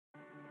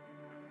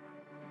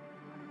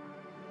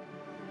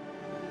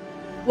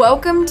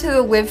Welcome to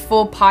the Live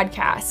Full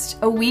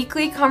podcast, a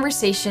weekly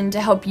conversation to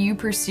help you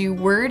pursue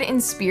word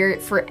and spirit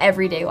for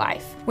everyday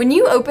life. When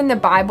you open the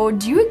Bible,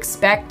 do you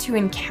expect to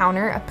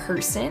encounter a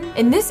person?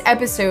 In this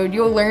episode,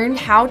 you'll learn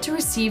how to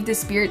receive the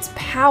Spirit's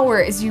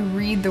power as you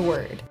read the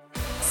word.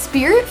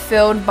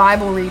 Spirit-filled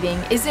Bible reading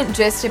isn't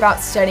just about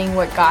studying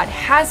what God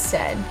has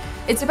said,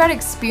 it's about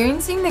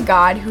experiencing the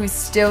God who is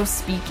still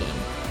speaking.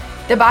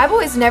 The Bible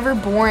is never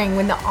boring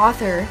when the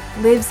author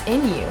lives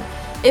in you.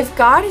 If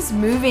God is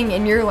moving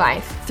in your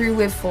life through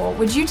Live Full,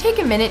 would you take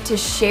a minute to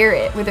share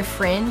it with a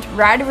friend,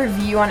 write a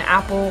review on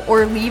Apple,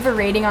 or leave a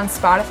rating on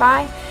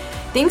Spotify?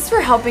 Thanks for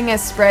helping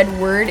us spread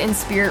word and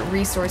spirit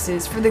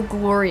resources for the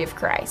glory of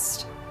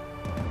Christ.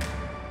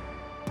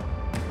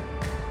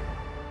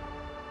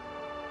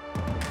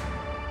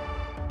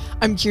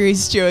 I'm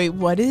curious, Joey,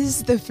 what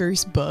is the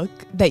first book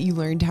that you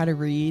learned how to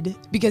read?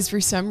 Because for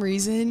some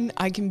reason,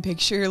 I can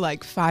picture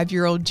like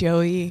 5-year-old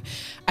Joey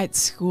at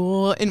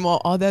school, and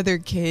while all the other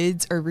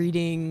kids are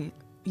reading,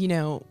 you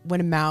know, When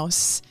a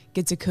Mouse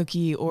Gets a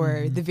Cookie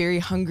or The Very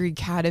Hungry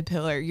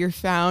Caterpillar, you're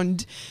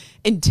found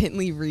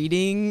intently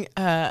reading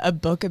a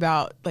book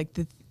about like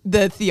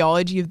the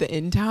theology of the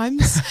end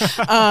times.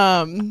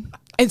 And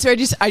so I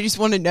just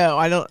want to know.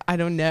 I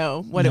don't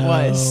know what it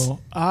was.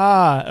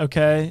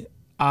 Okay.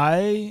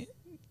 I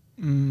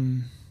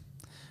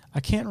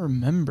can't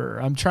remember.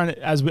 I'm trying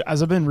to, as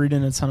I've been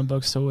reading a ton of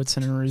books, so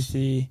Whitson and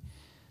Ruthie,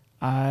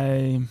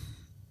 I'm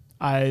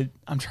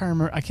trying to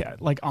remember. I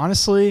can't, like,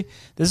 honestly,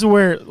 this is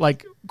where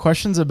like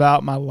questions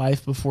about my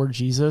life before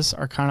Jesus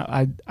are kind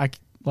of, I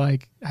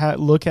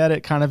look at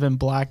it kind of in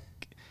black.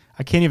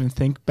 I can't even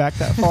think back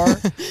that far.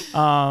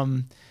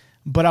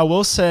 But I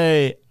will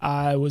say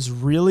I was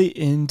really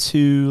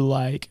into,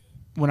 like,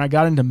 when I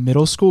got into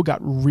middle school, got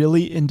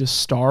really into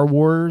Star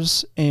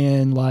Wars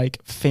and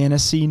like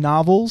fantasy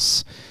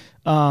novels.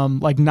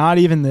 Like not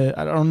even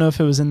I don't know if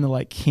it was in the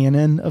like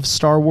canon of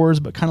Star Wars,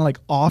 but kind of like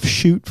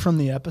offshoot from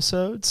the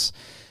episodes.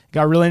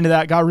 Got really into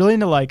that. Got really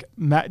into like,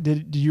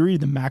 did you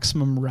read the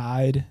Maximum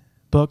Ride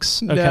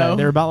books? Okay. No.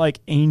 They're about like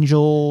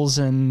angels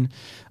and,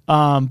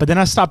 but then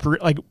I stopped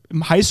like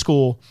in high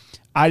school.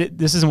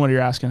 This isn't what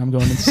you're asking. I'm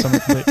going into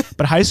something,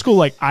 but high school,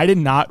 like I did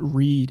not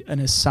read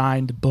an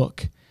assigned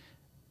book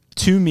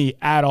to me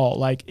at all.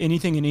 Like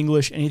anything in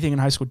English, anything in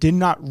high school, did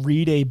not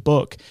read a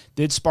book,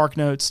 did Spark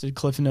Notes, did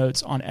Cliff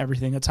Notes on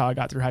everything. That's how I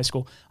got through high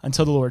school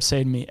until the Lord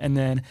saved me. And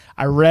then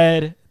I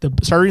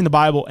started reading the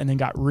Bible and then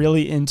got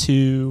really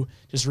into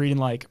just reading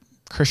like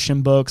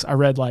Christian books. I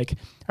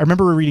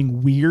remember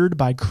reading Weird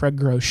by Craig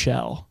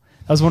Groeschel.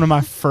 That was one of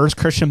my first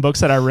Christian books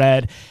that I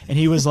read. And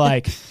he was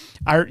like,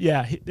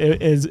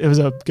 it was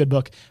a good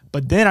book.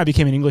 But then I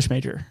became an English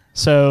major.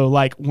 So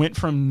like went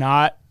from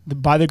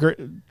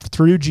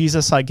through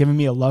Jesus, like giving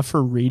me a love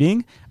for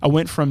reading, I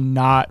went from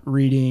not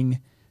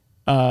reading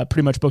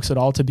pretty much books at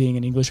all to being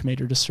an English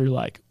major just through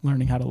like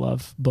learning how to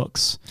love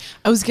books.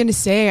 I was going to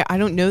say, I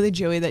don't know the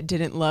Joey that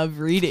didn't love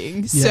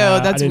reading. So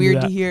that's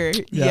weird to hear.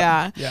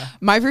 Yeah.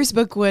 My first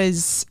book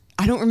was,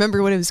 I don't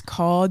remember what it was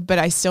called, but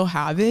I still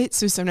have it.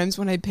 So sometimes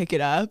when I pick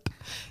it up,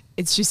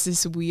 it's just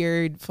this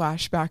weird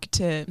flashback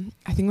to,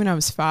 I think when I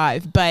was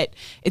 5, but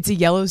it's a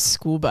yellow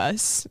school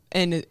bus,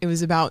 and it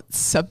was about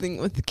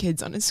something with the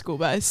kids on a school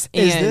bus.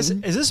 Is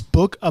this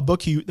book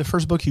the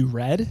first book you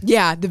read?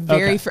 Yeah, the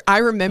very first. I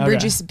remember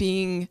just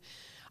being,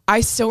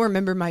 I still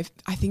remember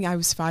I think I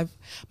was 5,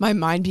 my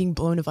mind being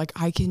blown of like,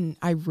 I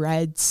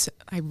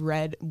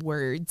read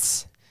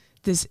words.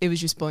 It was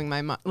just blowing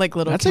my mind, like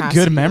little. That's a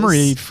good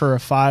memory for a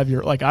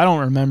 5-year. Like I don't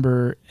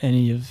remember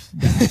any of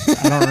that.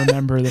 I don't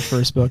remember the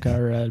first book I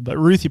read, but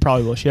Ruthie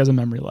probably will. She has a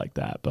memory like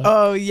that. But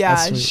oh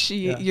yeah,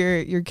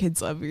 your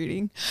kids love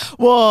reading.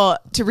 Well,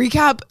 to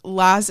recap,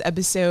 last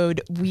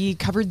episode we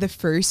covered the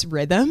first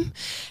rhythm,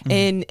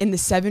 and in the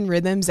 7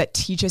 rhythms that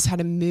teach us how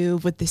to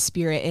move with the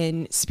Spirit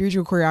and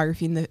spiritual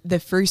choreography. And the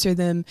first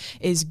rhythm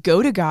is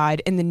go to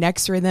God, and the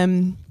next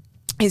rhythm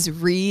is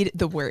read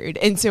the word.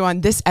 And so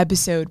on this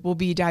episode, we'll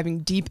be diving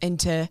deep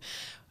into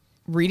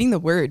reading the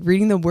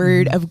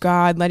word of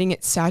God, letting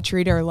it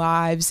saturate our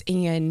lives,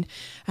 and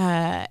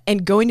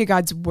going to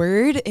God's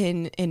word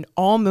in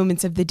all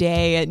moments of the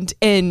day.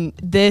 And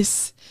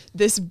this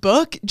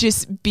book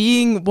just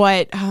being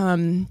what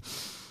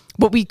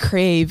we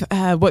crave,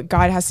 what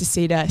God has to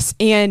say to us.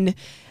 And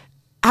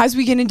as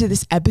we get into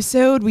this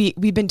episode,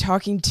 we've been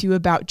talking too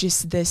about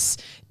just this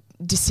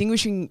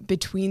distinguishing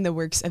between the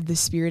works of the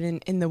Spirit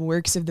and the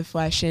works of the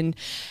flesh. And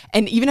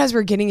even as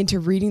we're getting into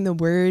reading the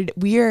word,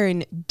 we are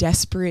in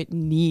desperate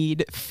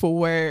need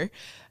for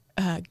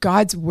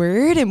God's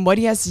word and what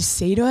he has to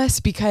say to us,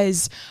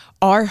 because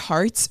our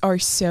hearts are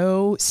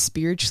so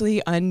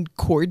spiritually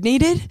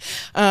uncoordinated.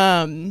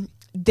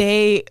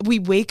 we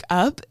wake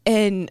up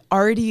and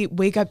already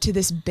wake up to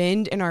this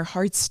bend in our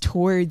hearts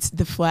towards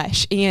the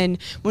flesh. And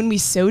when we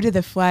sow to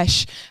the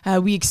flesh,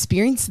 we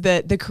experience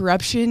the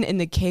corruption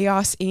and the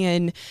chaos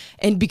and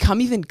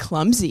become even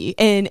clumsy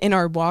in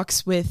our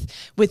walks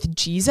with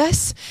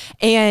Jesus.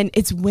 And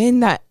it's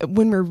when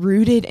we're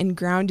rooted and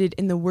grounded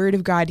in the Word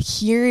of God,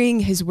 hearing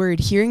His Word,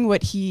 hearing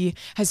what He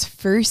has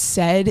first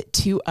said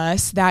to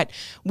us, that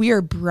we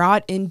are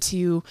brought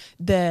into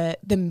the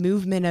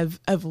movement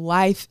of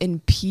life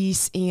and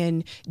peace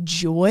and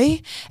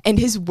joy. And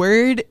His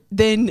Word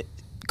then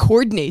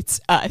coordinates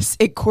us.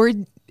 It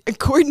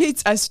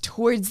coordinates us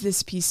towards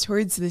this peace,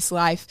 towards this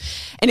life.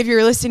 And if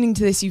you're listening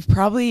to this, you've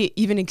probably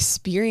even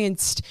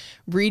experienced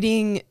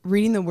reading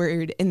the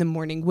Word in the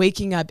morning,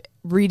 waking up,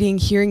 reading,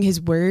 hearing His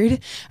Word.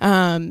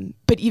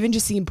 But even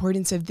just the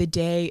importance of the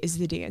day is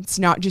the dance,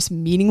 not just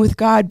meeting with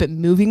God, but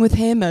moving with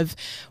Him. Of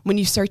when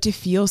you start to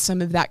feel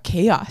some of that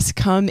chaos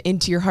come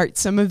into your heart,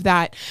 some of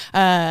that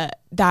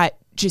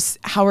just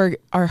how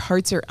our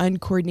hearts are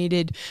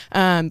uncoordinated,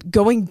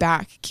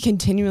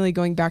 continually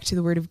going back to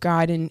the Word of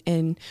God.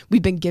 And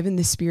we've been given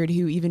the Spirit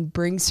who even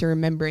brings to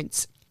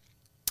remembrance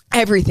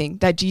everything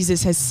that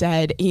Jesus has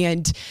said,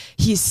 and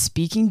He's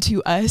speaking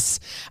to us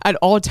at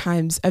all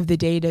times of the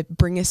day to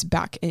bring us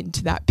back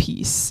into that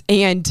peace.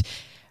 And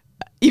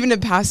even a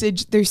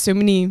passage, there's so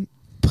many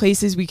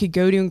places we could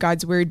go to in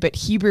God's Word, but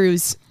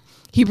Hebrews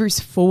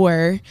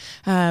 4,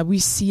 we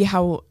see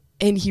how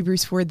in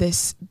Hebrews 4,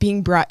 this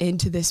being brought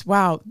into this,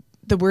 wow,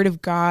 the Word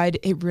of God,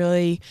 it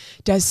really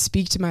does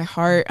speak to my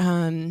heart.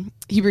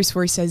 Hebrews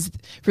 4 says,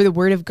 for the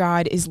Word of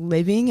God is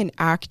living and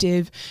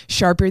active,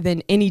 sharper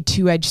than any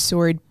two-edged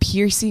sword,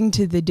 piercing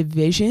to the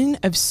division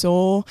of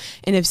soul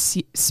and of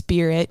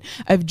spirit,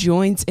 of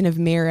joints and of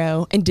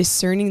marrow, and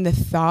discerning the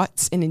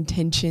thoughts and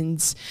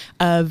intentions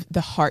of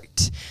the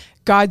heart.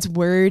 God's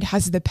Word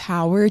has the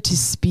power to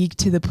speak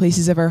to the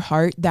places of our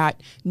heart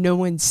that no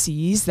one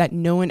sees, that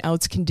no one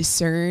else can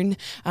discern.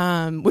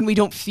 When we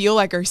don't feel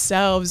like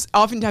ourselves,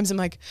 oftentimes I'm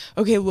like,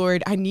 okay,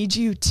 Lord, I need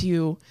you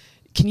to,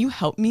 can you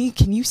help me?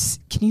 Can you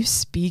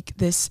speak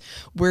this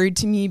word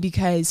to me?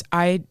 Because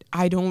I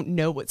don't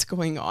know what's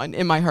going on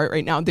in my heart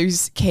right now.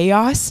 There's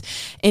chaos,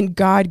 and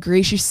God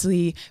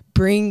graciously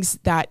brings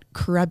that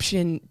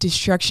corruption,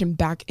 destruction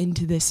back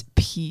into this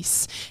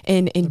peace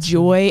and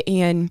joy.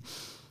 And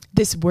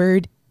this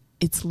Word,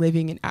 it's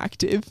living and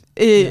active.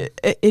 It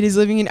is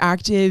living and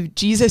active.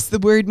 Jesus, the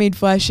Word made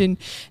flesh, and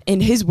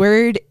His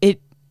Word,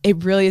 it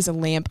really is a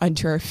lamp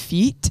unto our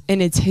feet,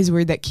 and it's His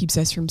Word that keeps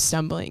us from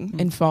stumbling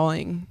and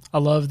falling. I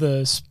love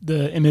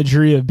the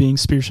imagery of being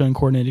spiritually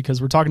uncoordinated,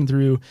 because we're talking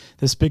through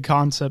this big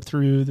concept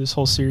through this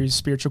whole series,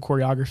 spiritual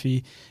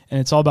choreography, and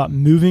it's all about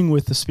moving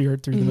with the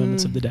Spirit through the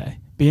moments of the day,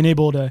 being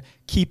able to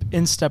keep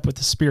in step with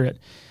the Spirit.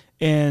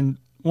 And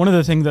one of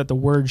the things that the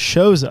Word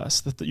shows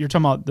us, that you're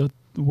talking about the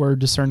Word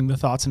discerning the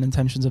thoughts and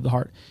intentions of the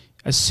heart.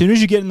 As soon as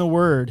you get in the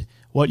Word,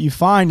 what you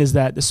find is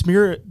that the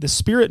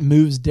Spirit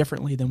moves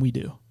differently than we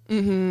do.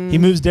 Mm-hmm. He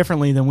moves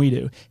differently than we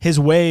do. His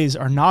ways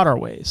are not our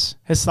ways.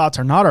 His thoughts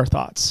are not our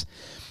thoughts.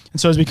 And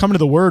so as we come to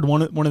the Word,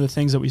 one of the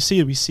things that we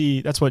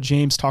see, that's what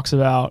James talks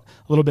about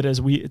a little bit,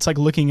 it's like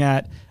looking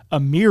at a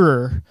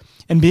mirror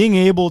and being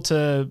able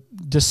to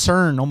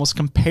discern, almost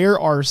compare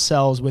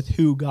ourselves with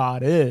who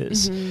God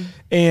is. Mm-hmm.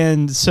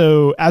 And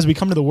so as we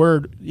come to the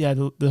Word,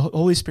 the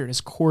Holy Spirit is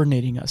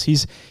coordinating us.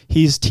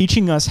 He's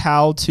teaching us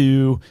how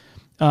to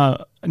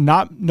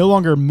no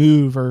longer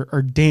move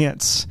or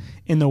dance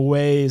in the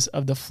ways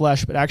of the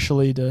flesh, but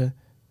actually to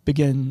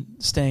begin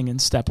staying in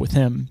step with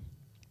Him.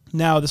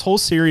 Now, this whole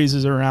series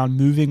is around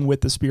moving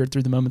with the Spirit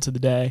through the moments of the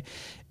day.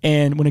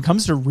 And when it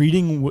comes to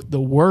reading the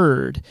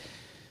Word,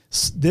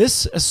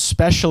 this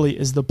especially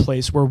is the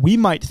place where we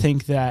might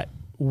think that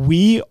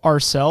we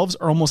ourselves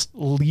are almost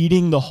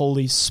leading the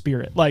Holy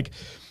Spirit. Like,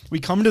 we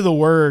come to the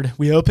Word,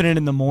 we open it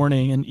in the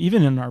morning, and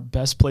even in our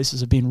best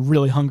places of being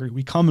really hungry,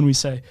 we come and we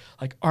say,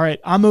 like, all right,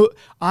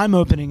 I'm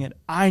opening it.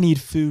 I need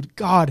food.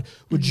 God,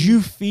 would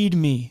you feed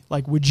me?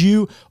 Like, would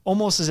you,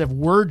 almost as if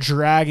we're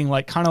dragging,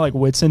 like kind of like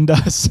Whitson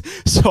does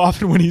so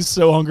often when he's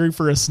so hungry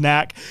for a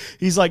snack,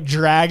 he's like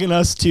dragging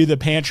us to the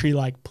pantry,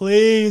 like,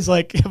 please,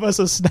 like, give us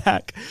a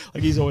snack.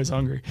 Like, he's always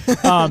hungry.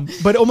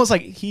 But almost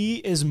like he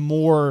is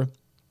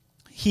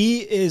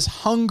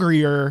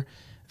hungrier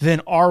than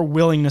our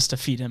willingness to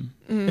feed him,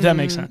 if that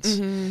makes sense.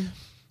 Mm-hmm.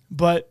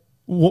 But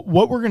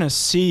what we're going to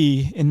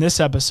see in this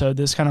episode,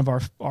 this kind of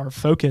our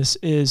focus,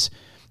 is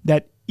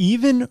that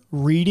even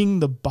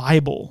reading the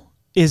Bible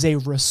is a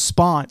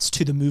response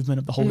to the movement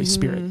of the Holy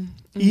Spirit.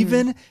 Mm-hmm.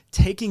 Even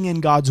taking in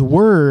God's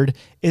Word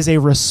is a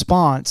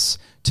response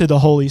to the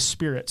Holy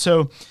Spirit.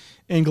 So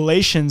in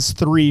Galatians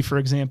 3, for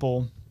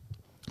example,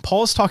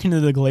 Paul is talking to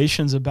the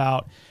Galatians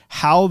about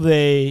how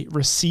they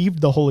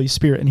received the Holy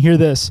Spirit. And hear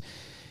this.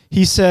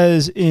 He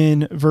says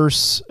in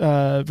verse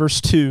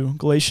 2,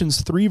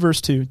 Galatians 3, verse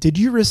 2, did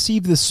you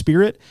receive the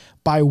Spirit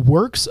by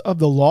works of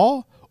the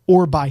law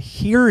or by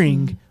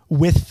hearing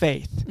with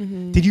faith?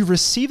 Mm-hmm. Did you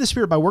receive the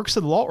Spirit by works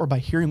of the law or by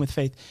hearing with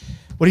faith?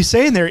 what he's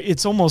saying there,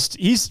 it's almost,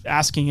 he's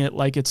asking it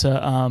like it's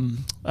a,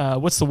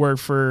 what's the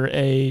word for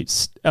a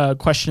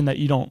question that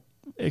you don't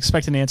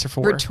expect an answer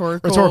for?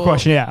 Rhetorical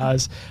question. Yeah.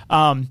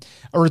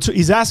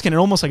 He's asking it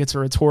almost like it's a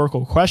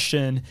rhetorical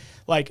question.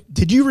 Like,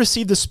 did you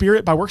receive the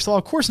Spirit by works of the law?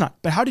 Of course not.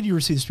 But how did you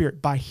receive the Spirit?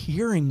 By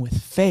hearing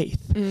with faith.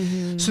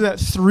 Mm-hmm. So that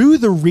through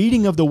the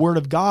reading of the Word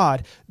of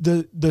God,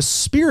 the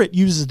Spirit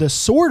uses the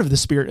sword of the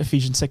Spirit,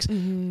 Ephesians 6,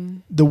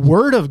 the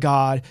Word of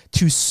God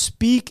to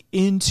speak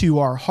into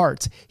our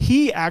hearts.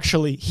 He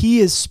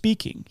is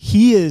speaking.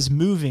 He is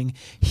moving.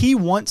 He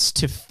wants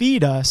to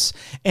feed us.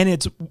 And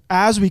it's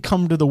as we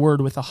come to the Word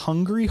with a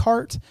hungry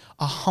heart,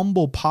 a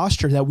humble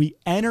posture, that we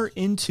enter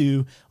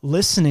into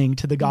listening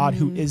to the God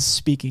who is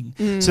speaking.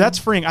 So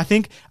that's freeing. I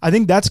think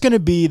that's going to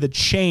be the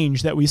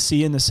change that we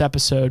see in this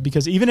episode,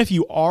 because even if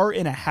you are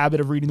in a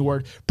habit of reading the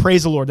Word,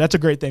 praise the Lord. That's a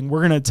great thing.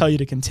 We're going to tell you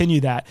to continue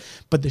that.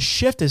 But the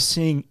shift is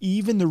seeing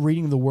even the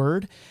reading of the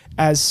Word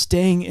as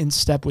staying in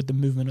step with the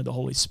movement of the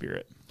Holy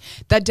Spirit.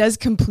 That does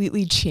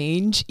completely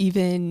change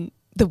even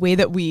the way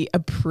that we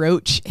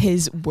approach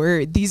his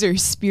word. These are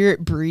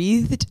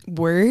Spirit-breathed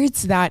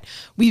words that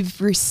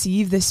we've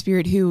received the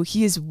Spirit who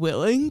he is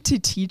willing to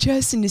teach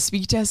us and to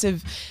speak to us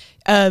of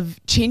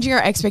changing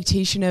our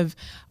expectation of,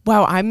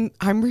 wow,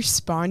 I'm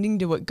responding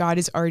to what God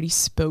has already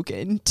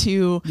spoken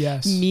to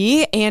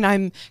me, and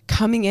I'm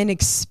coming in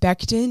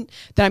expectant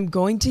that I'm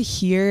going to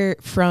hear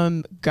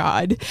from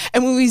God.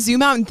 And when we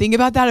zoom out and think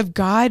about that of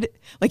God,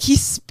 like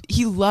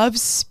he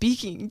loves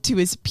speaking to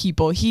his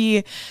people.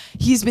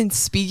 He's been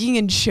speaking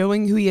and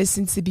showing who he is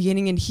since the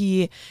beginning, and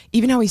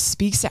even how he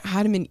speaks to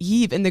Adam and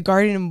Eve in the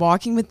garden and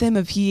walking with them,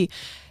 he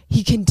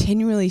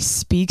continually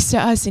speaks to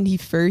us, and he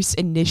first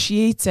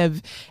initiates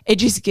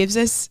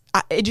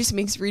it just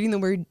makes reading the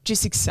Word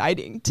just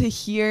exciting to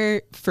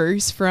hear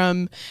first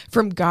from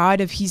God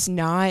of he's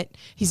not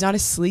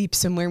asleep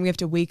somewhere and we have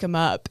to wake him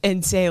up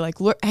and say like,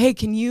 Lord, hey,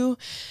 can you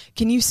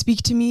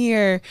speak to me?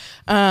 Or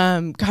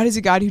God is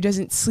a God who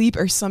doesn't sleep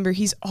or slumber.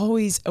 He's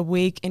always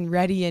awake and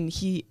ready. And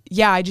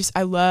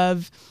I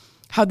love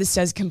how this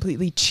does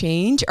completely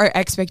change our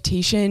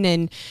expectation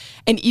and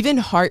even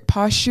heart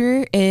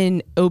posture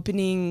in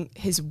opening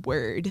his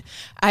word.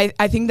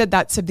 I think that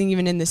that's something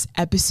even in this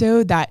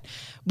episode that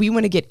we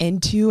want to get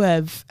into,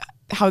 of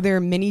how there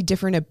are many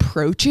different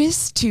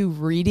approaches to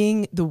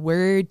reading the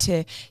word,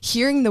 to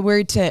hearing the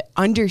word, to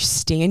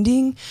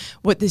understanding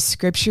what the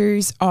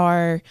scriptures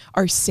are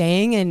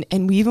saying.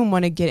 And we even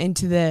want to get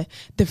into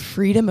the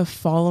freedom of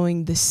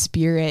following the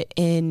Spirit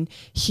in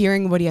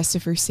hearing what he has to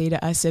first say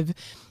to us of,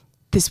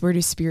 this word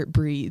is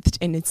Spirit-breathed,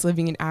 and it's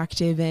living and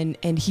active,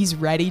 and he's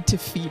ready to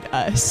feed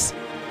us.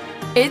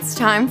 It's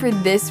time for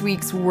this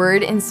week's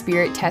Word and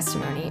Spirit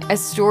testimony, a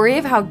story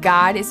of how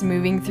God is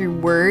moving through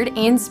Word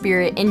and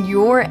Spirit in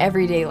your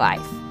everyday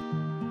life.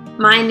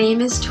 My name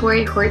is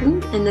Tori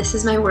Horton, and this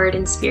is my Word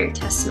and Spirit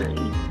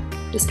testimony.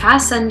 This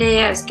past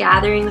Sunday, I was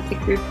gathering with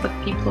a group of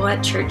people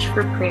at church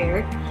for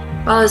prayer.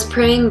 While I was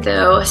praying,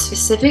 though, a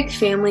specific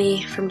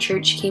family from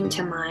church came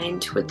to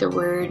mind with the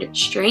word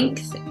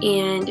strength,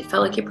 and it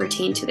felt like it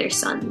pertained to their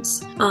sons.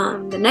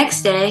 The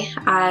next day,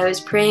 I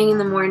was praying in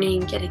the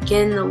morning, yet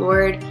again the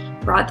Lord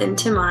brought them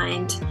to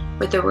mind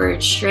with the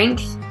word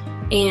strength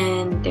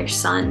and their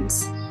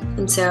sons.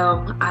 And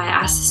so I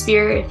asked the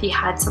Spirit if he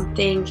had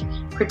something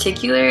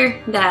particular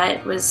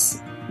that he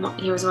was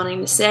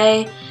wanting to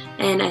say,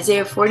 and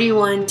Isaiah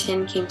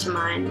 41:10 came to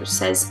mind, which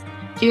says,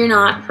 "Fear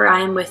not, for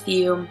I am with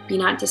you. Be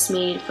not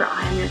dismayed, for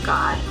I am your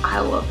God.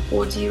 I will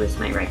uphold you with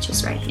my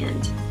righteous right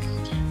hand."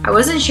 I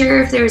wasn't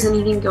sure if there was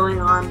anything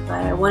going on,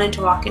 but I wanted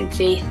to walk in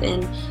faith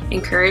and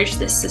encourage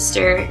this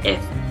sister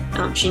if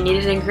she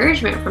needed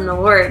encouragement from the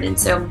Lord. And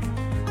so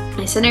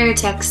I sent her a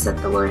text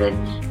that the Lord had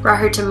brought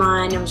her to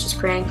mind and was just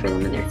praying for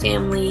them and their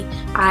family.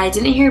 I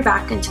didn't hear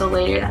back until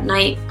later that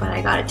night, but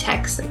I got a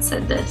text that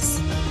said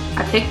this: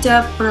 "I picked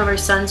up one of our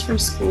sons from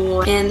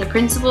school, and the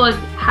principal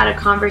had a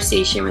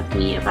conversation with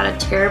me about a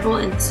terrible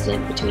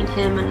incident between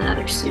him and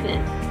another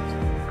student.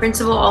 The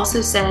principal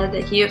also said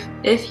that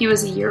if he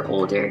was a year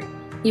older,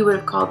 he would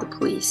have called the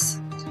police.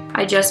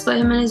 I just put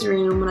him in his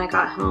room when I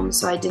got home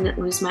so I didn't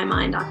lose my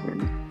mind on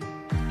him.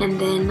 And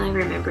then I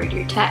remembered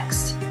your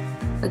text.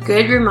 A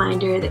good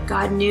reminder that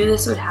God knew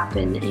this would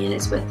happen and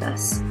is with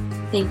us.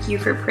 Thank you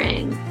for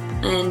praying."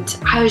 And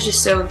I was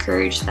just so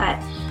encouraged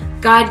that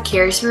God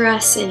cares for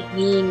us, and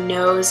he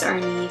knows our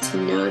needs. He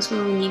knows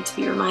when we need to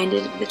be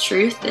reminded of the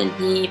truth, and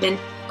he even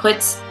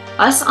puts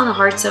us on the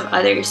hearts of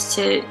others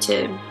to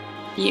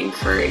be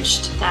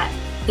encouraged that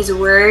his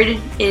word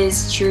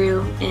is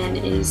true and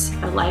is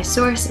a life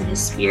source, and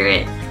his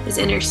Spirit is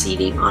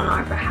interceding on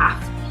our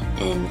behalf,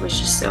 and was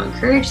just so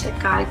encouraged that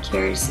God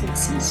cares and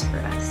sees for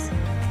us.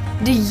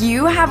 Do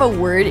you have a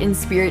Word and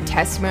Spirit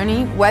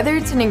testimony? Whether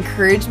it's an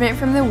encouragement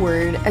from the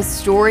Word, a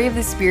story of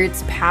the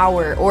Spirit's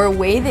power, or a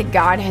way that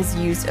God has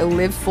used a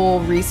Live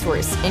Full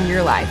resource in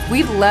your life,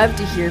 we'd love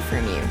to hear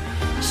from you.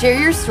 Share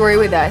your story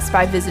with us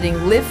by visiting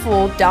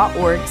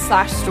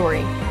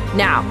livefull.org/story.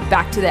 Now,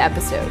 back to the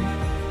episode.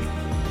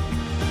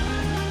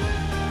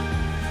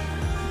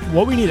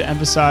 What we need to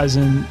emphasize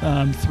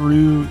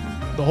through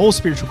the whole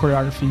spiritual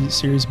choreography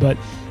series, but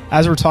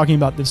as we're talking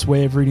about this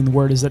way of reading the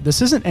word, is that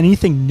this isn't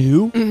anything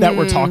new that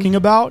we're talking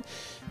about.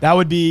 That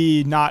would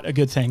be not a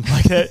good thing.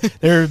 Like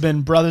there have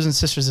been brothers and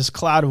sisters, this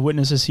cloud of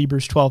witnesses,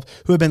 Hebrews 12,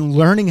 who have been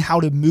learning how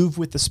to move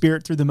with the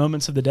Spirit through the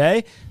moments of the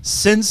day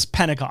since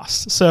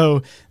Pentecost.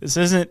 So this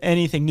isn't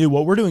anything new.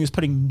 What we're doing is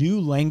putting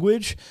new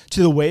language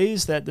to the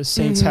ways that the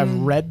saints have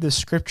read the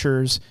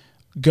scriptures,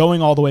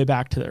 going all the way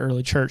back to the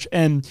early church.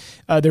 And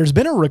there's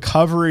been a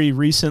recovery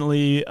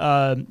recently.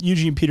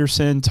 Eugene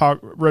Peterson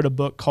wrote a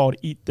book called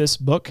Eat This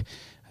Book.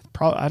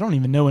 I don't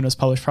even know when it was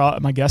published. Probably,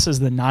 my guess is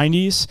the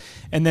 90s.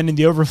 And then in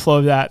the overflow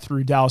of that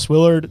through Dallas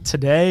Willard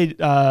today,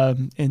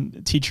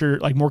 and teacher,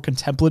 like more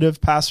contemplative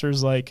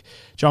pastors like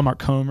John Mark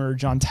Comer,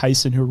 John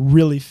Tyson, who are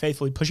really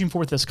faithfully pushing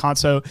forth this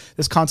concept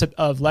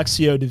of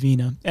Lectio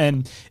Divina.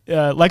 And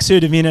Lectio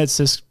Divina,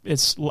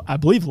 it's I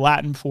believe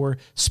Latin for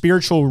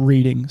spiritual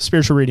reading.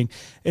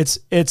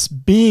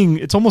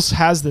 It's almost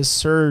has this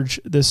surge,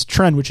 this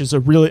trend, which is a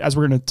really, as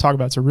we're going to talk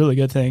about, it's a really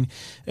good thing.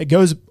 It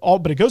goes all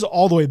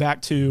the way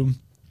back to,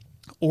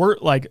 or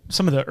like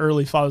some of the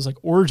early fathers like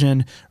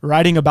Origen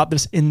writing about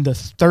this in the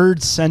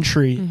 3rd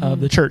century of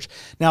the church.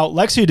 Now,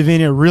 Lectio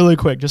Divina, really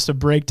quick, just a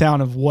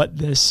breakdown of what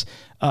this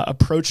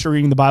approach to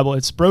reading the Bible.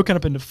 It's broken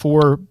up into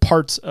 4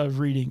 parts of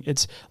reading.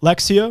 It's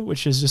Lexia,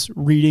 which is just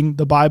reading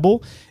the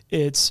Bible.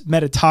 It's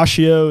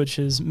Meditatio, which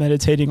is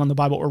meditating on the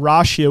Bible.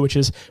 Oratio, which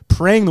is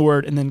praying the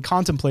word. And then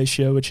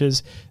Contemplatio, which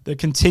is the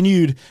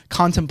continued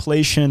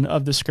contemplation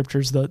of the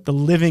scriptures, the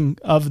living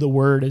of the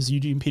word, as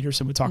Eugene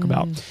Peterson would talk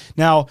about.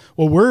 Now,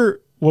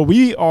 what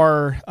we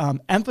are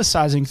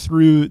emphasizing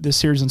through this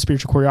series on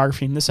spiritual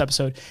choreography in this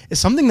episode is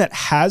something that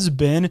has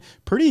been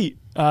pretty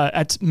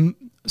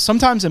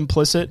sometimes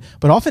implicit,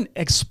 but often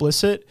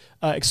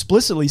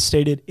explicitly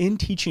stated in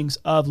teachings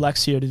of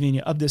Lectio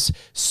Divina, of this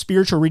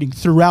spiritual reading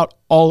throughout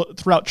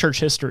church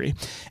history.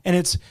 And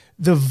it's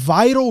the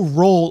vital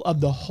role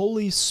of the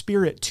Holy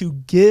Spirit to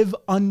give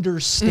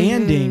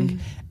understanding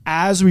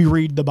as we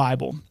read the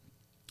Bible.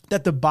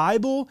 That the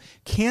Bible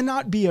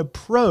cannot be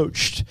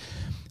approached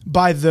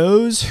by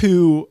those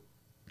who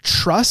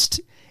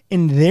trust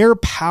in their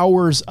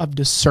powers of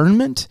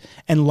discernment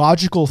and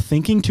logical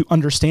thinking to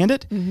understand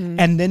it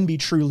and then be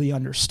truly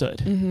understood.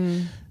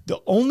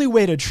 The only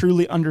way to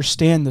truly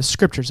understand the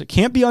scriptures, it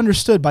can't be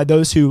understood by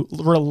those who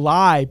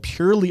rely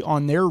purely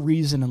on their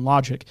reason and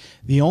logic.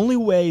 The only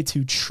way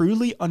to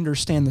truly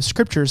understand the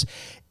scriptures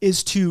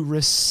is to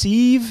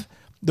receive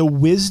the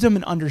wisdom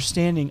and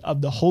understanding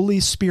of the Holy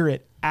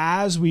Spirit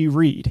as we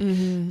read.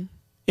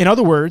 In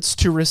other words,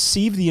 to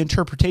receive the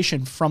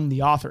interpretation from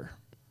the author.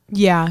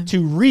 Yeah.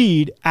 To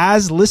read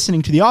as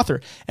listening to the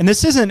author. And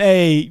this isn't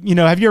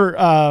have you ever,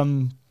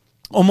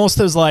 almost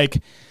those like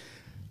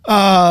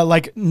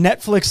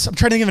Netflix, I'm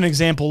trying to think of an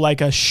example, like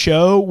a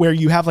show where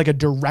you have like a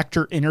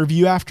director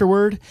interview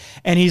afterward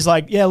and he's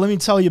like, yeah, let me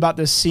tell you about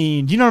this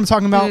scene. Do you know what I'm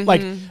talking about?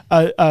 Like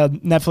a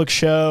Netflix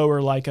show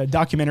or like a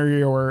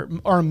documentary or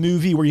a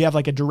movie where you have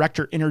like a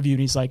director interview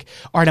and he's like,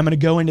 all right, I'm going to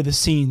go into the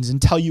scenes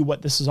and tell you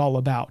what this is all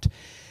about.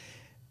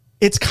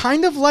 It's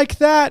kind of like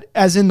that,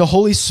 as in the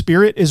Holy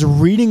Spirit is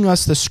reading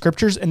us the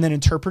scriptures and then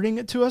interpreting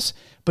it to us,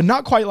 but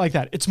not quite like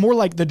that. It's more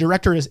like the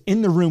director is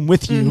in the room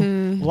with you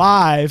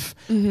live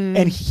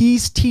and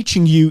he's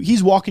teaching you,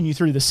 he's walking you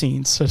through the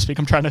scenes, so to speak.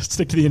 I'm trying to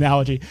stick to the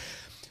analogy.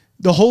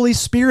 The Holy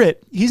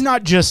Spirit, he's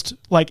not just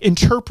like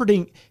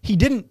interpreting, he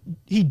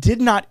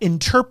did not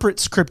interpret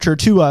scripture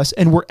to us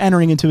and we're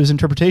entering into his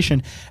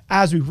interpretation.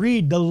 As we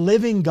read, the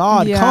living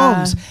God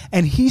comes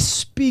and he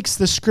speaks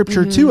the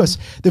scripture to us,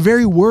 the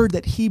very word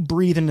that he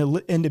breathed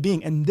into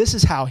being. And this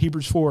is how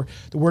Hebrews 4,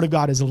 the word of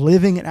God is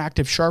living and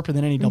active, sharper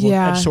than any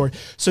double-edged sword.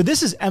 So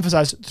this is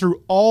emphasized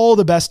through all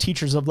the best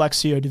teachers of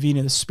Lectio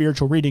Divina, the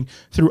spiritual reading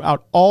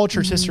throughout all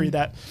church history,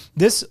 that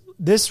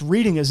this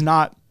reading is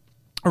not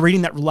a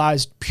reading that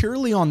relies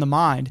purely on the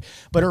mind,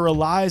 but it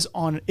relies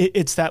on,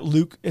 it's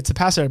a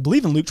passage, I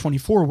believe in Luke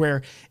 24,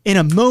 where in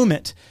a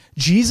moment,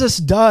 Jesus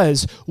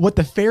does what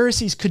the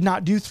Pharisees could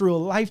not do through a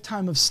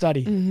lifetime of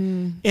study.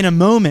 In a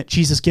moment,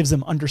 Jesus gives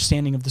them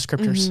understanding of the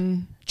scriptures.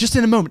 Just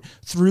in a moment,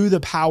 through the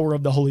power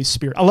of the Holy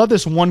Spirit. I love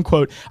this one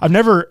quote. I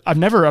know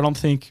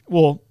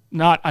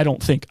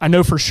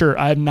for sure,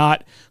 I have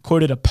not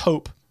quoted a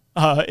pope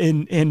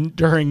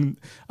during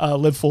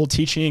Live Full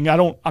teaching.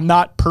 I'm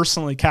not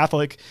personally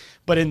Catholic,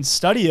 but in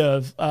study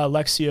of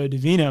Lectio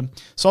Divina,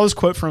 saw this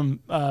quote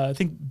from I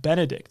think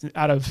Benedict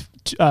out of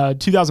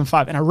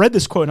 2005, and I read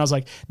this quote and I was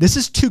like, this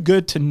is too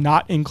good to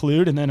not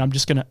include, and then I'm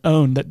just going to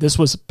own that this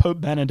was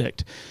Pope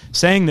Benedict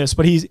saying this,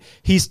 but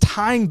he's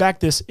tying back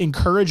this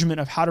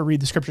encouragement of how to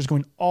read the scriptures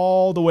going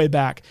all the way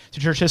back to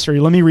church history.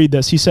 Let me read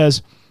this. He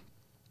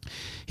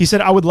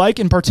said, I would like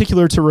in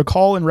particular to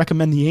recall and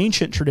recommend the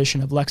ancient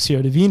tradition of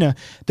Lectio Divina.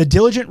 The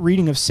diligent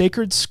reading of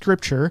sacred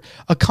scripture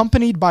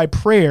accompanied by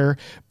prayer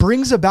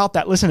brings about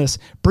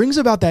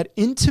that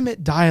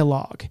intimate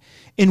dialogue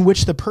in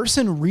which the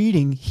person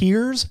reading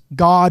hears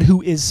God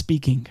who is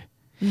speaking.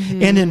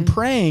 and in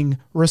praying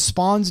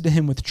responds to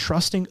him with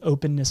trusting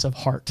openness of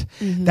heart.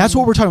 That's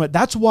what we're talking about.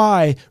 That's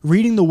why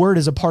reading the word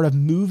is a part of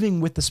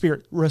moving with the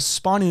Spirit,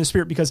 responding to the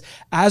Spirit, because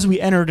as we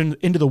entered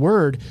into the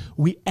word,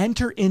 we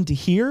enter into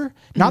here,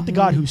 not the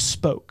God who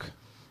spoke,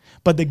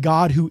 but the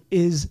God who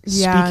is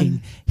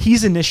speaking.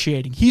 He's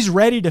initiating. He's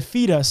ready to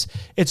feed us.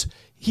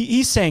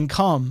 He's saying,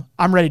 come,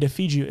 I'm ready to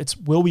feed you. It's,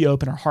 will we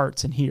open our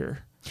hearts and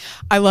hear?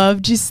 I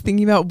love just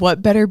thinking about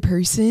what better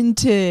person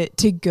to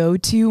go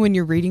to when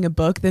you're reading a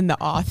book than the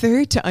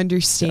author to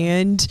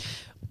understand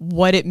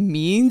what it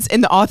means.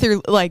 And the author,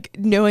 like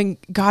knowing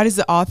God is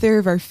the author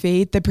of our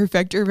faith, the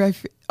perfecter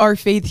of our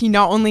faith. He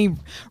not only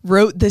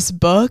wrote this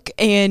book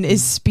and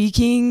is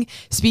speaking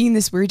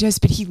this word to us,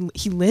 but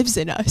he lives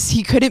in us.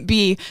 He couldn't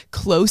be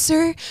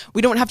closer.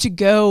 We don't have to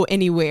go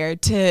anywhere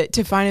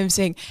to find him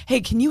saying,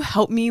 hey, can you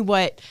help me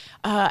what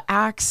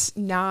Acts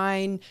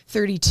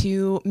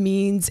 9:32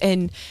 means?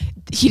 And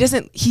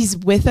he's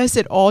with us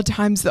at all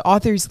times. The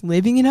author's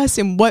living in us,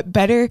 and what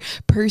better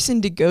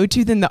person to go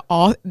to than the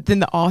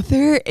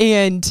author?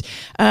 And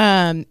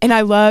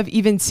I love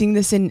even seeing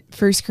this in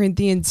 1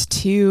 Corinthians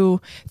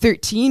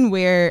 2:13,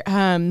 where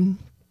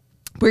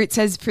it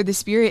says, for the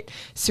Spirit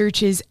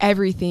searches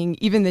everything,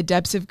 even the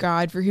depths of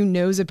God, for who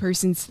knows a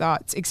person's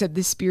thoughts except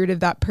the spirit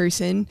of that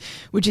person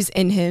which is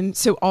in him.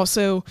 So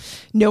also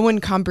no one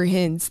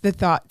comprehends the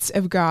thoughts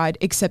of God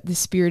except the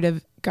Spirit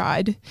of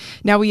God.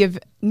 Now we've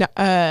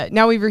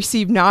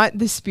received not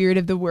the spirit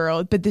of the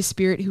world, but the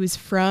Spirit who is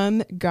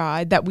from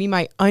God, that we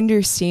might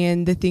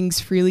understand the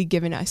things freely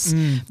given us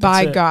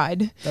by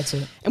God. That's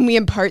it. And we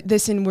impart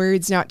this in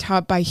words not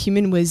taught by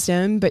human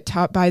wisdom, but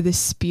taught by the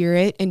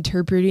Spirit,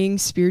 interpreting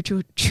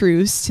spiritual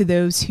truths to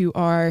those who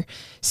are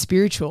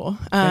spiritual.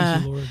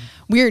 Thank you, Lord.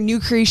 We are new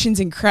creations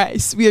in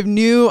Christ. We have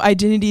new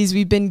identities.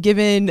 We've been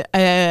given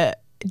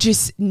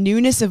just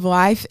newness of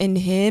life in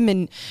him,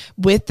 and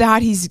with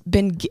that he's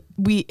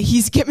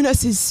given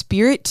us his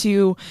Spirit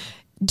to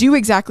do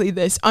exactly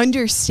this,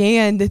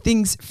 understand the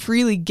things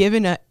freely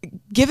given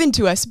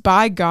to us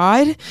by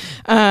God,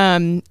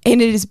 and it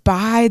is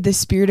by the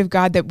Spirit of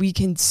God that we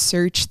can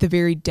search the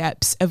very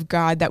depths of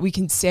God, that we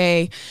can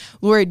say,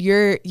 Lord,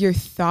 your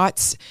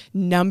thoughts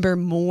number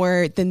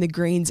more than the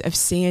grains of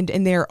sand,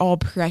 and they're all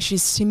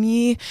precious to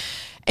me.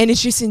 And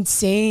it's just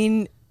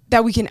insane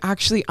that we can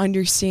actually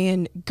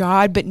understand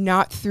God, but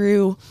not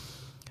through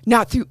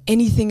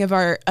anything of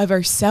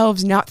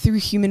ourselves, not through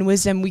human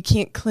wisdom. We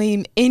can't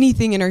claim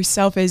anything in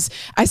ourselves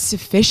as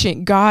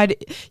sufficient. God,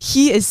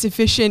 he is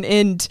sufficient,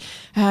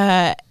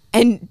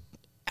 and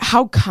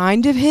how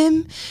kind of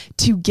him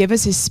to give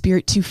us his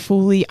Spirit to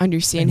fully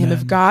understand him.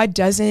 If God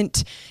does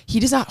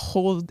not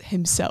hold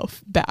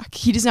himself back.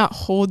 He does not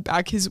hold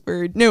back his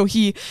word. No,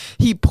 he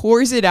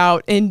pours it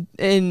out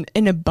in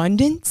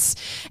abundance.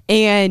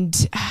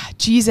 And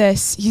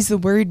Jesus, he's the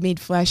word made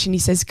flesh, and he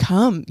says,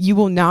 come, you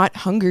will not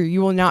hunger,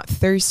 you will not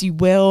thirst, you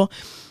will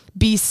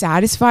be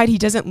satisfied. He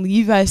doesn't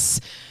leave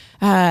us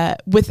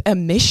with a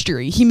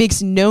mystery. He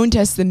makes known to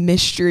us the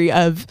mystery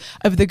of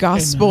the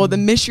gospel, the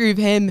mystery of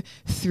him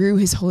through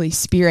his Holy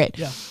Spirit.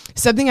 Yeah.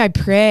 Something I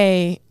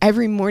pray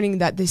every morning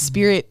that the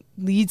Spirit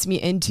leads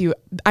me into.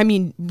 I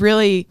mean,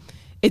 really,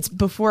 it's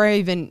before I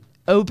even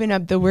open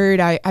up the word,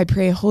 I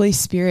pray, Holy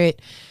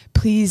Spirit,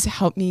 please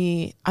help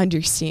me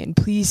understand.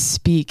 Please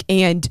speak.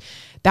 And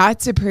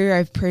that's a prayer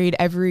I've prayed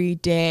every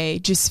day.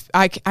 Just,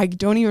 I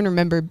don't even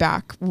remember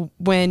back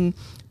when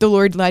the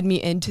Lord led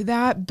me into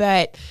that,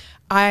 but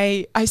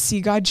I see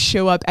God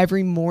show up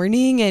every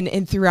morning,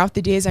 and throughout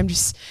the days, I'm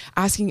just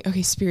asking,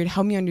 okay, Spirit,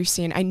 help me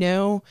understand. I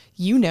know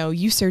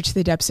you search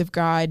the depths of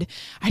God.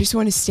 I just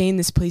want to stay in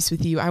this place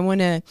with you. I want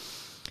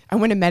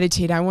to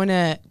meditate. I want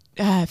to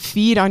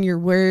feed on your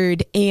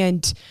word.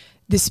 And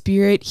the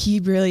Spirit, he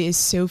really is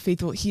so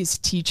faithful. He is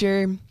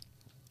teacher.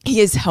 He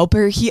is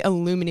helper. He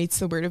illuminates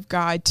the word of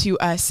God to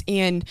us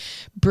and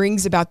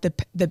brings about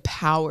the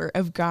power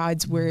of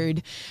God's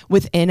word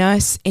within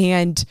us.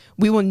 And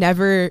we will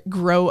never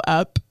grow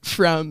up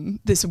from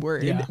this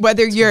word. Yeah,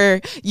 whether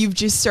you've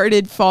just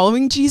started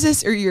following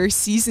Jesus, or you're a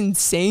seasoned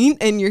saint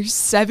and you're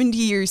 70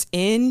 years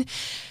in,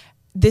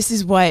 this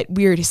is what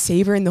we are to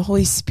savor in the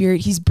Holy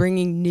Spirit. He's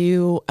bringing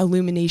new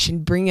illumination,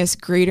 bringing us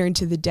greater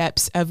into the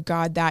depths of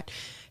God, that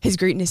his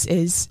greatness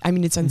is,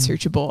 it's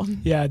unsearchable.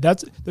 Yeah,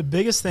 that's the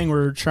biggest thing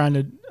we're trying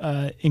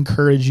to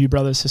encourage you,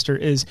 brother, sister,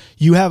 is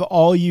you have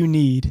all you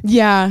need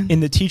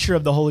in the teacher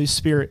of the Holy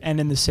Spirit and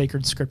in the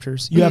sacred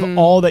scriptures. You have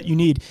all that you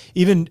need.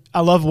 Even, I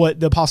love what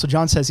the Apostle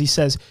John says. He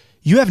says,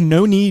 you have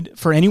no need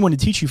for anyone to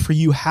teach you, for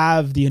you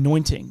have the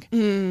anointing.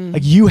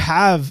 Like you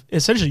have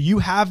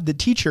the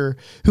teacher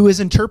who is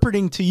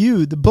interpreting to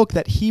you the book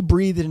that he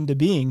breathed into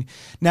being.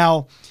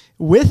 Now,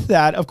 with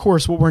that, of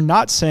course, what we're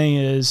not saying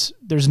is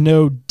there's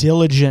no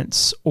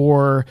diligence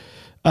or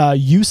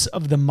use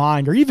of the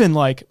mind, or even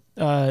like,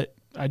 I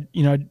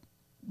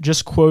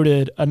just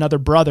quoted another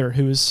brother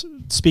who was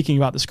speaking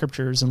about the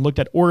scriptures and looked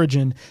at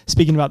Origen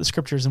speaking about the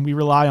scriptures, and we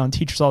rely on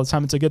teachers all the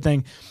time. It's a good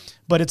thing.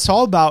 But it's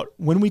all about,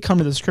 when we come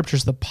to the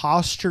scriptures, the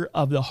posture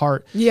of the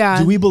heart. Yeah.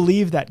 Do we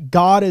believe that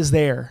God is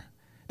there,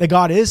 that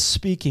God is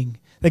speaking,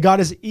 that God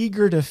is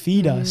eager to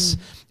feed us.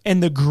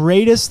 And the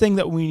greatest thing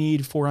that we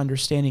need for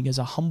understanding is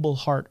a humble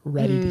heart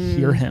ready to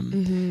hear him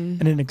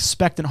and an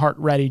expectant heart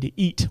ready to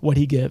eat what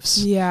he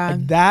gives. Yeah.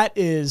 Like that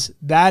is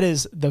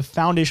the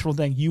foundational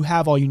thing. You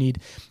have all you need.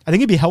 I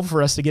think it'd be helpful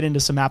for us to get into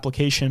some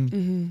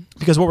application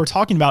because what we're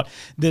talking about,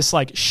 this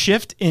like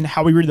shift in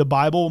how we read the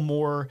Bible,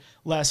 more or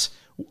less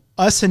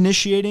us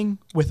initiating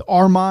with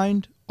our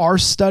mind, our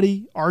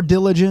study, our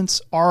diligence,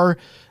 our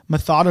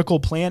methodical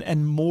plan,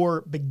 and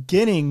more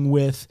beginning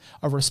with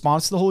a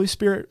response to the Holy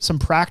Spirit. Some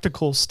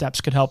practical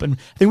steps could help. And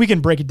I think we can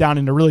break it down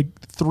into really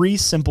 3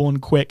 simple and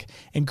quick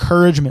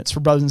encouragements for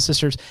brothers and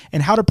sisters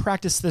and how to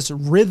practice this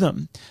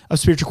rhythm of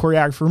spiritual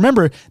choreography.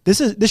 Remember,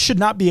 this should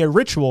not be a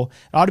ritual.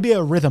 It ought to be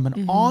a rhythm,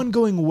 an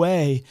ongoing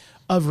way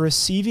of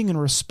receiving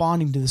and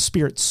responding to the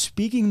Spirit,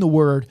 speaking the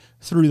word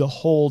through the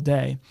whole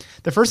day.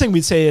 The first thing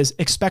we'd say is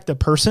expect a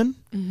person.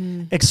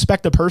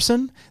 Expect a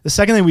person. The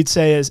second thing we'd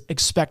say is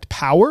expect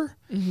power.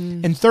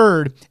 And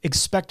third,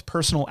 expect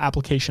personal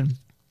application.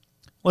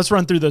 Let's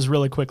run through those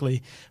really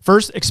quickly.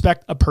 First,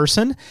 expect a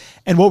person.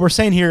 And what we're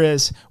saying here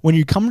is when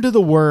you come to the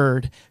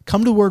word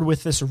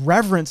with this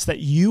reverence that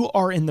you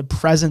are in the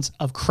presence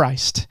of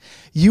Christ.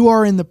 You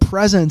are in the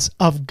presence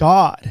of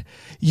God.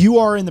 You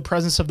are in the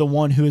presence of the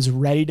one who is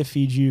ready to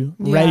feed you,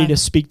 ready to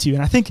speak to you.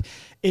 And I think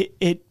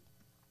it's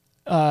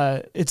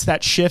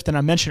that shift. And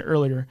I mentioned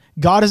earlier,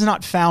 God is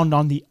not found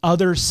on the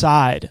other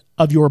side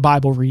of your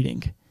Bible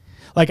reading.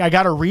 Like I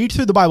got to read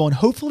through the Bible and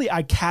hopefully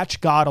I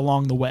catch God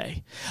along the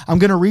way. I'm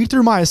going to read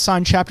through my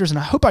assigned chapters and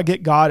I hope I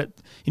get God,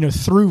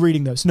 through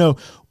reading those. No,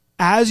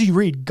 as you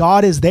read,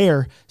 God is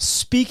there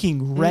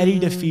speaking, ready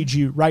to feed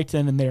you right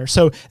then and there.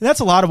 So and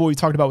that's a lot of what we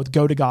talked about with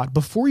go to God.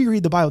 Before you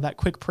read the Bible, that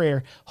quick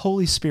prayer,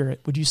 Holy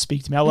Spirit, would you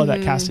speak to me? I love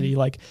that, Cassidy.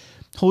 Like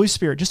Holy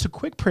Spirit, just a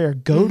quick prayer,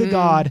 go to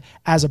God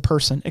as a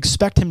person.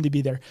 Expect him to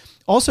be there.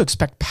 Also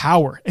expect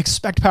power.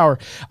 Expect power.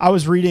 I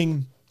was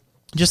reading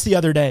just the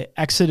other day,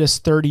 Exodus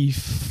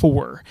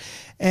 34.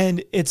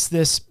 And it's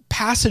this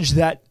passage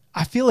that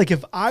I feel like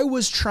if I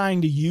was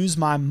trying to use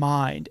my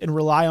mind and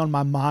rely on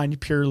my mind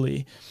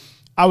purely,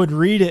 I would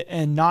read it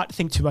and not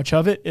think too much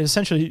of it.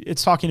 Essentially,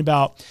 it's talking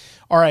about,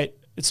 all right,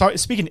 it's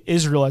speaking to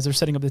Israel as they're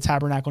setting up the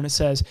tabernacle, and it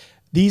says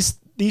these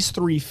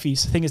 3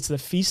 feasts. I think it's the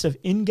Feast of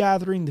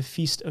Ingathering, the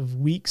Feast of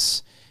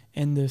Weeks,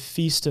 and the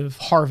Feast of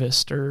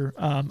Harvest, or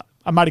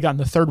I might have gotten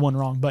the third one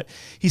wrong, but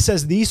he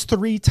says these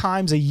 3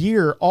 times a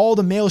year, all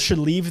the males should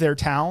leave their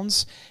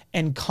towns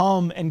and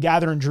come and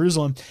gather in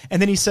Jerusalem.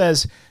 And then he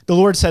says, the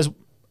Lord says,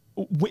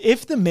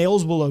 if the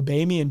males will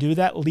obey me and do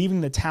that, leaving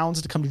the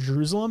towns to come to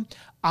Jerusalem,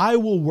 I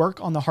will work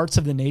on the hearts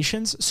of the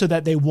nations so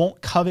that they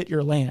won't covet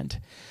your land.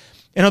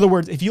 In other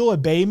words, if you'll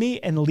obey me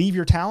and leave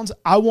your towns,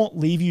 I won't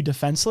leave you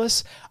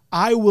defenseless.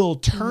 I will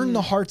turn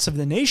the hearts of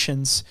the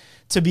nations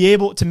to be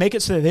able to make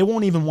it so that they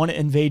won't even want to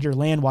invade your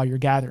land while you're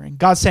gathering.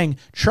 God's saying,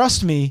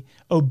 trust me,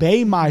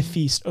 obey my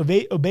feast,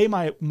 obey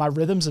my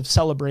rhythms of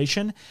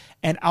celebration,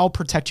 and I'll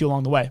protect you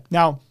along the way.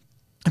 Now,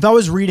 if I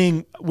was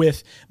reading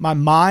with my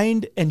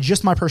mind and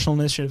just my personal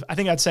initiative, I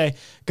think I'd say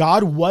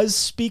God was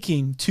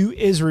speaking to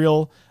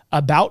Israel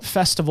about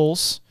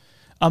festivals,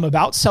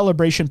 about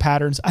celebration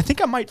patterns. I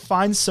think I might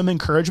find some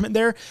encouragement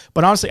there,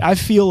 but honestly, I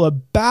feel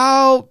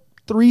about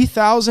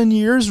 3,000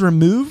 years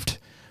removed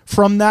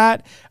from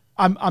that.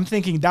 I'm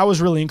thinking that was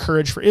really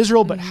encouraged for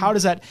Israel, but how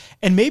does that,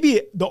 and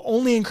maybe the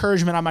only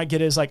encouragement I might get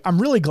is like, I'm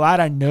really glad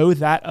I know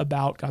that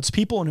about God's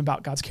people and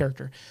about God's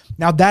character.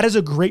 Now that is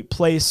a great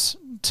place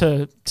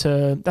that's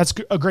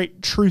a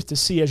great truth to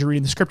see as you're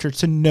reading the scripture,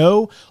 to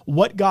know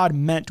what God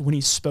meant when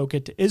he spoke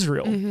it to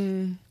Israel.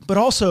 But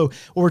also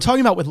what we're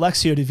talking about with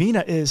Lectio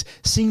Divina is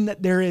seeing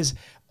that there is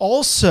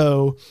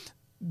also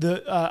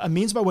a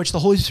means by which the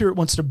Holy Spirit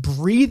wants to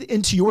breathe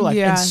into your life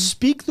and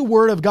speak the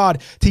word of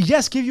God to,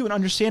 yes, give you an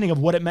understanding of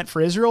what it meant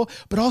for Israel,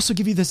 but also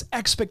give you this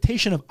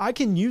expectation of, I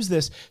can use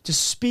this to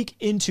speak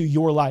into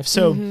your life.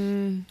 So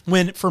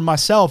when, for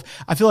myself,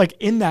 I feel like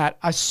in that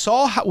I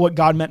saw what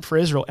God meant for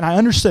Israel, and I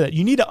understood that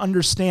you need to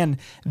understand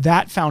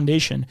that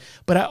foundation.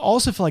 But I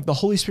also feel like the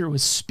Holy Spirit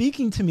was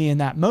speaking to me in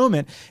that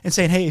moment and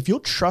saying, hey, if you'll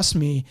trust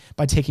me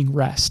by taking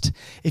rest,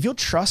 if you'll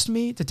trust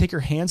me to take your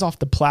hands off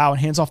the plow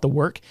and hands off the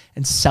work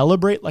and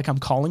celebrate like I'm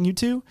calling you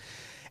to,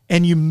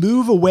 and you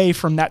move away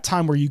from that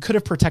time where you could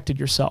have protected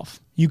yourself,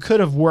 you could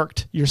have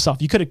worked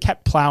yourself, you could have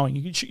kept plowing,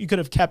 you could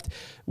have kept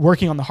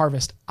working on the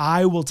harvest,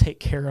 I will take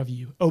care of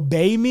you.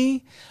 Obey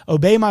me,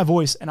 obey my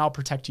voice, and I'll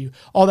protect you.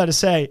 All that to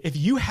say, if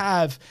you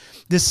have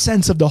this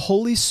sense of the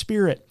Holy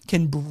Spirit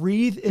can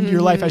breathe into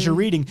your life as you're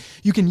reading,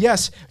 you can,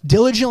 yes,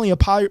 diligently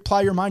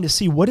apply your mind to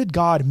see what did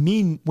God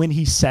mean when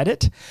he said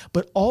it,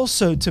 but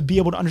also to be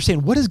able to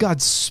understand what is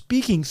God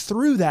speaking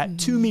through that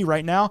to me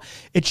right now.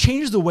 It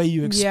changes the way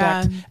you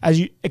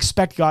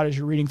expect God as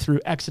you're reading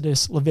through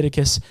Exodus,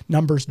 Leviticus,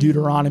 Numbers,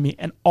 Deuteronomy,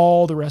 and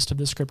all the rest of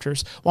the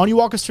scriptures. Why don't you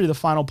walk us through the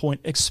final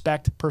point,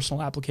 expect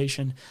personal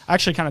application? I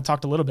actually kind of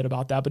talked a little bit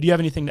about that, but do you have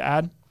anything to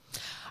add?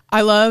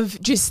 I love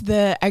just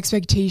the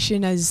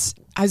expectation as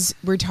as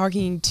we're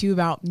talking too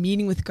about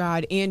meeting with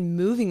God and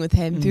moving with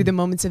him through the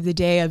moments of the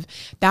day, of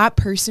that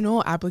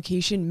personal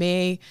application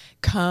may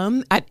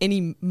come at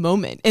any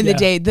moment in the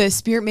day. The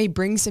Spirit may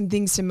bring some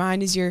things to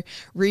mind as you're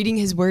reading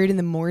his word in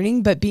the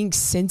morning, but being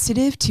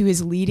sensitive to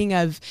his leading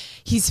of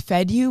he's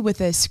fed you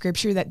with a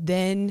scripture that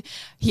then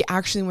he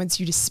actually wants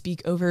you to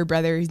speak over a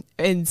brother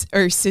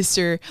or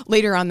sister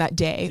later on that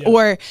day,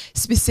 or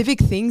specific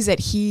things that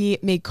he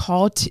may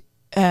call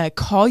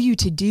you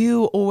to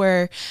do,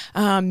 or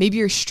maybe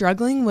you're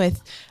struggling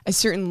with a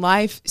certain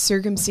life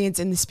circumstance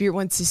and the Spirit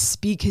wants to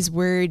speak his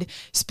word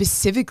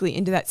specifically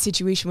into that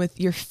situation with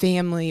your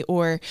family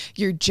or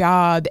your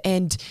job.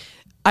 And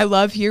I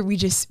love here we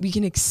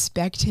can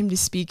expect him to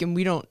speak, and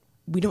we don't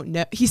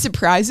know. He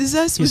surprises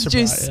us with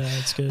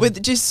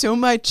just so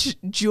much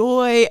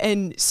joy,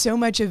 and so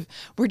much of,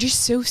 we're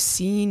just so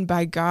seen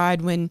by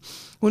God when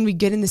we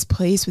get in this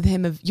place with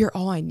him of, you're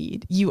all I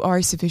need. You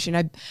are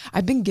sufficient.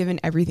 I've been given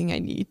everything I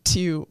need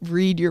to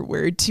read your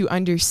word, to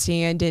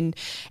understand. And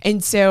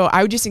so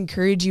I would just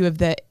encourage you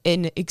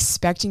in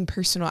expecting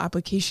personal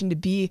application, to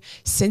be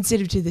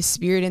sensitive to the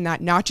Spirit in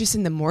that, not just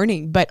in the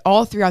morning, but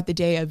all throughout the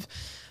day of,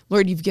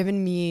 Lord, you've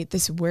given me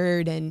this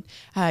word, and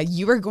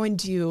you are going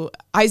to,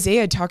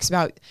 Isaiah talks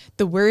about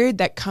the word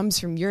that comes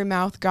from your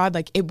mouth, God,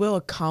 like it will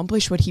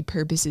accomplish what he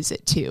purposes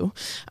it to.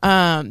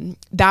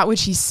 That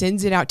which he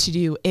sends it out to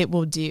do, it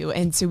will do.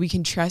 And so we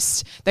can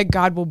trust that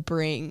God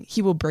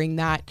he will bring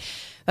that.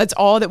 That's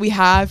all that we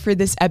have for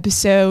this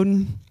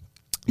episode.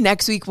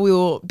 Next week, we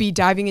will be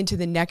diving into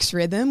the next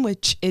rhythm,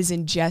 which is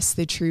ingest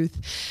the truth.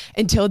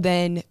 Until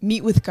then,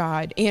 meet with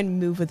God and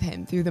move with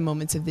him through the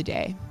moments of the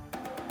day.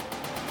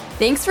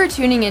 Thanks for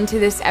tuning into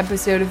this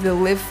episode of the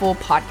Live Full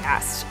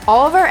podcast.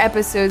 All of our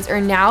episodes are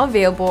now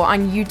available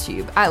on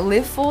YouTube at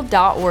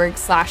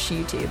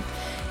livefull.org/YouTube.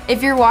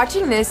 If you're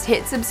watching this,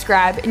 hit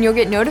subscribe and you'll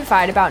get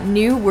notified about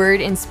new Word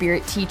and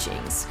Spirit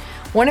teachings.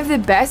 One of the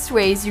best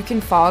ways you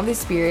can follow the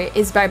Spirit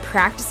is by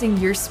practicing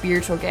your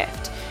spiritual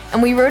gift.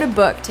 And we wrote a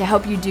book to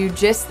help you do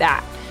just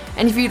that.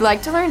 And if you'd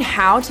like to learn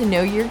how to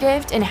know your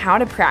gift and how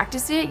to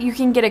practice it, you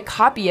can get a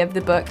copy of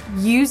the book,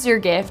 Use Your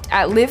Gift,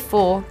 at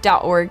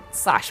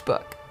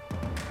livefull.org/book.